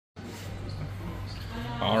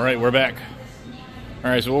Alright, we're back.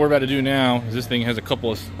 Alright, so what we're about to do now is this thing has a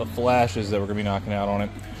couple of flashes that we're going to be knocking out on it.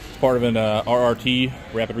 It's part of an RRT,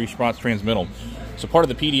 Rapid Response Transmittal. So part of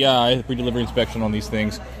the PDI, the pre-delivery inspection on these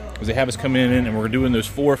things, is they have us come in and we're doing those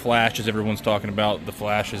 4 flashes everyone's talking about, the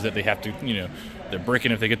flashes that they have to, you know, they're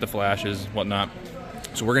bricking if they get the flashes, whatnot.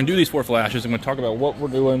 So we're going to do these 4 flashes. I'm going to talk about what we're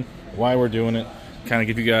doing, why we're doing it, kind of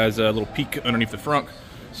give you guys a little peek underneath the front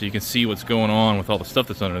so you can see what's going on with all the stuff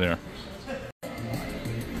that's under there.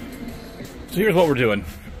 So here's what we're doing.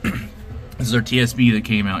 This is our TSB that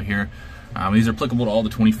came out here. These are applicable to all the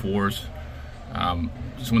 24s.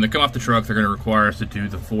 So when they come off the truck, they're going to require us to do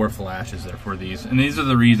the 4 flashes that are for these. And these are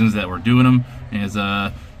the reasons that we're doing them. Is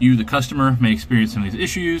you, the customer, may experience some of these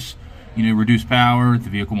issues. You know, reduced power, the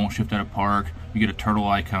vehicle won't shift out of park, you get a turtle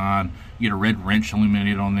icon, you get a red wrench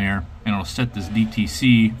illuminated on there, and it'll set this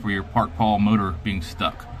DTC for your park pawl motor being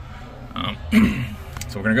stuck.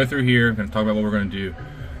 So we're going to go through here, we're going to talk about what we're going to do.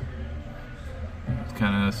 It's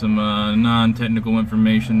kind of some non-technical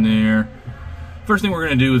information there. First thing we're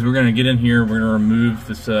going to do is we're going to get in here, we're going to remove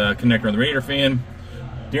this connector on the radiator fan.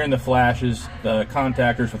 During the flashes, the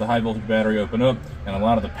contactors for the high voltage battery open up, and a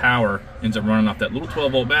lot of the power ends up running off that little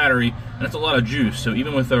 12-volt battery, and that's a lot of juice. So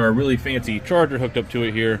even with our really fancy charger hooked up to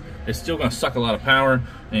it here, it's still going to suck a lot of power,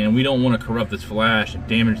 and we don't want to corrupt this flash and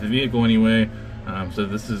damage the vehicle anyway. So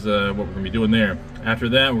this is what we're going to be doing there. After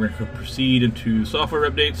that, we're going to proceed into software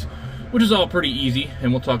updates, which is all pretty easy,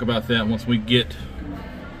 and we'll talk about that once we get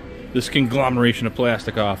this conglomeration of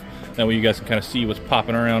plastic off. That way you guys can kind of see what's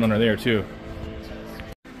popping around under there too.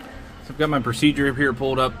 So I've got my procedure here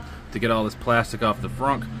pulled up to get all this plastic off the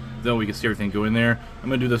front, though we can see everything go in there. I'm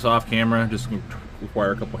going to do this off camera, just going to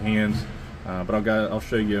require a couple hands, but I'll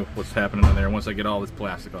show you what's happening in there once I get all this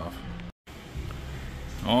plastic off.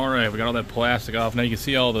 Alright, we got all that plastic off. Now you can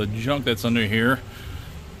see all the junk that's under here.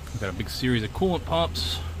 We've got a big series of coolant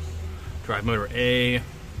pumps, drive motor A,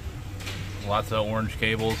 lots of orange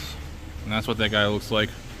cables, and that's what that guy looks like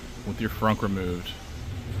with your frunk removed.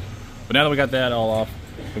 But now that we got that all off,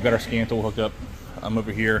 we've got our scan tool hooked up. I'm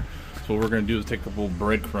over here. So what we're going to do is take a couple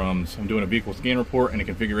breadcrumbs. I'm doing a vehicle scan report and a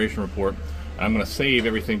configuration report. And I'm going to save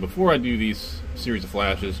everything before I do these series of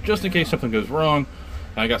flashes, just in case something goes wrong.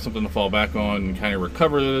 I got something to fall back on and kind of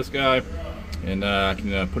recover this guy. And I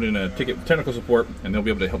can put in a ticket with technical support, and they'll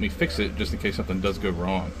be able to help me fix it just in case something does go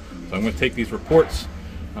wrong. So I'm going to take these reports.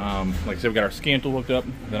 Like I said, we've got our scan tool hooked up.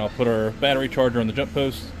 Then I'll put our battery charger on the jump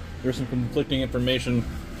post. There's some conflicting information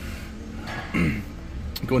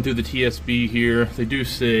going through the TSB here.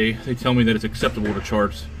 They tell me that it's acceptable to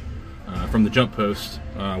charge from the jump post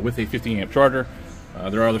with a 50 amp charger.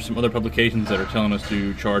 There are some other publications that are telling us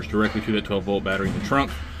to charge directly to that 12-volt battery in the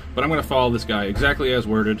trunk. But I'm going to follow this guy exactly as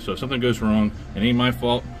worded, so if something goes wrong, it ain't my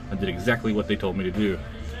fault. I did exactly what they told me to do.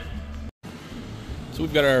 So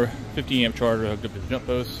we've got our 50 amp charger hooked up to the jump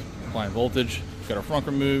post, applying voltage. We've got our frunk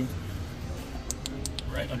removed.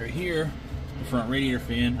 Right under here, the front radiator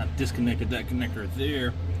fan, I've disconnected that connector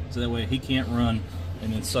there, so that way he can't run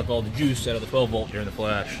and then suck all the juice out of the 12-volt during the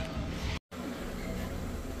flash.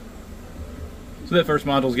 So that first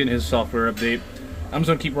module is getting his software update. I'm just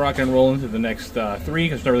going to keep rocking and rolling to the next 3,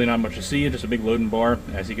 because there's really not much to see, just a big loading bar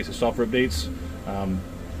as he gets his software updates.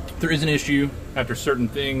 There is an issue after certain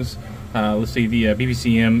things. Let's say the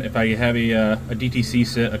BPCM, if I have a DTC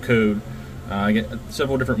set, a code, I get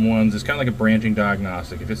several different ones. It's kind of like a branching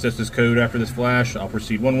diagnostic. If it sets this code after this flash, I'll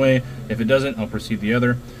proceed one way. If it doesn't, I'll proceed the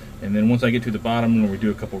other. And then once I get to the bottom, where we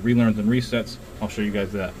do a couple relearns and resets, I'll show you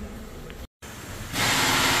guys that.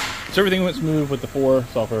 So everything went smooth with the 4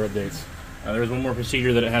 software updates. There's one more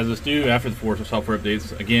procedure that it has us do after the 4 software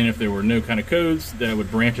updates. Again, if there were no kind of codes, then it would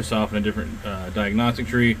branch us off in a different diagnostic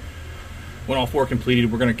tree. When all 4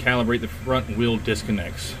 completed, we're going to calibrate the front wheel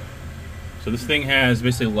disconnects. So this thing has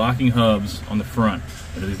basically locking hubs on the front.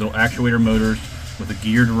 They're these little actuator motors with a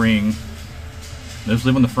geared ring. Those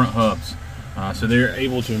live on the front hubs. So they're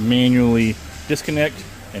able to manually disconnect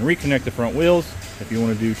and reconnect the front wheels. If you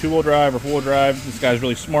want to do 2-wheel drive or 4-wheel drive, this guy's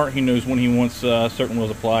really smart. He knows when he wants certain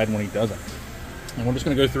wheels applied and when he doesn't. And we're just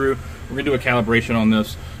going to go through, we're going to do a calibration on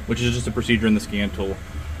this, which is just a procedure in the scan tool.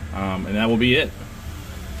 And that will be it.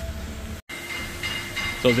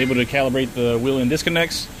 So I was able to calibrate the wheel in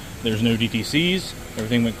disconnects. There's no DTCs.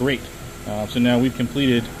 Everything went great. So now we've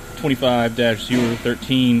completed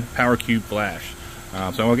 25-013 Power Cube Flash.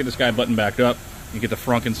 So I'll get this guy buttoned back up and get the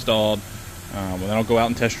frunk installed. And then I'll go out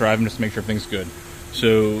and test drive him just to make sure everything's good.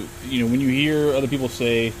 So, you know, when you hear other people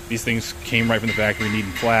say these things came right from the factory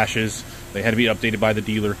needing flashes, they had to be updated by the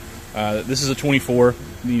dealer. This is a 24.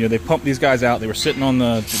 You know, they pumped these guys out. They were sitting on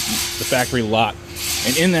the factory lot.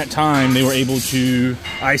 And in that time, they were able to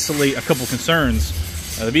isolate a couple concerns.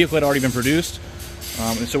 The vehicle had already been produced,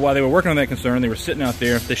 and so while they were working on that concern, they were sitting out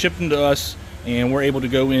there. They shipped them to us, and we're able to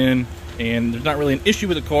go in, and there's not really an issue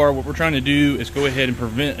with the car. What we're trying to do is go ahead and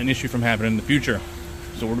prevent an issue from happening in the future.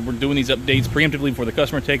 So we're doing these updates preemptively before the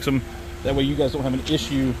customer takes them. That way you guys don't have an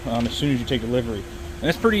issue as soon as you take delivery. And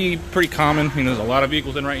it's pretty common. You know, there's a lot of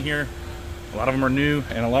vehicles in right here. A lot of them are new,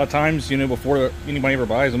 and a lot of times, you know, before anybody ever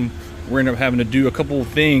buys them, we're end up having to do a couple of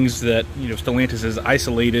things that, you know, Stellantis has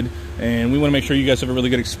isolated, and we want to make sure you guys have a really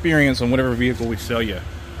good experience on whatever vehicle we sell you.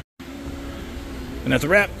 And that's a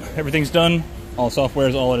wrap. Everything's done. All software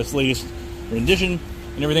is all at its latest rendition,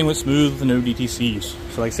 and everything went smooth with no DTCs.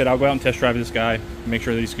 So like I said, I'll go out and test drive this guy and make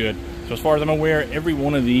sure that he's good. So as far as I'm aware, every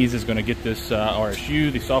one of these is going to get this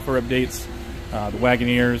RSU, the software updates, the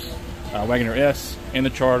Wagoneers, Wagoneer S, and the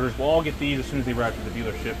Chargers. We'll all get these as soon as they arrive to the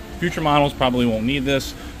dealership. Future models probably won't need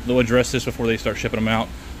this. They'll address this before they start shipping them out.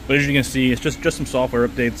 But as you can see, it's just some software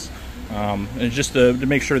updates. And it's just to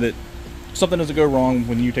make sure that something doesn't go wrong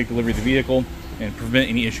when you take delivery of the vehicle and prevent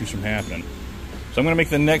any issues from happening. So I'm going to make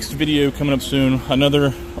the next video coming up soon. Another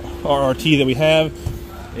RRT that we have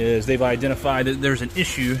is they've identified that there's an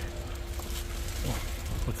issue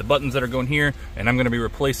with the buttons that are going here, and I'm going to be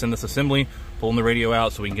replacing this assembly, pulling the radio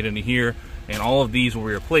out so we can get into here, and all of these will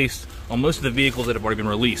be replaced on most of the vehicles that have already been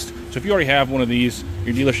released. So if you already have one of these,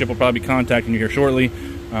 your dealership will probably be contacting you here shortly.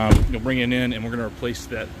 You'll bring it in, and we're going to replace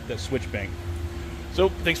that switch bank. So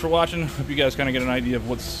thanks for watching. Hope you guys kind of get an idea of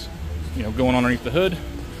what's, you know, going on underneath the hood,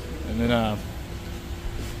 and then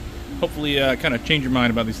hopefully kind of change your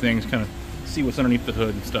mind about these things, kind of see what's underneath the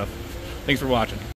hood and stuff. Thanks for watching.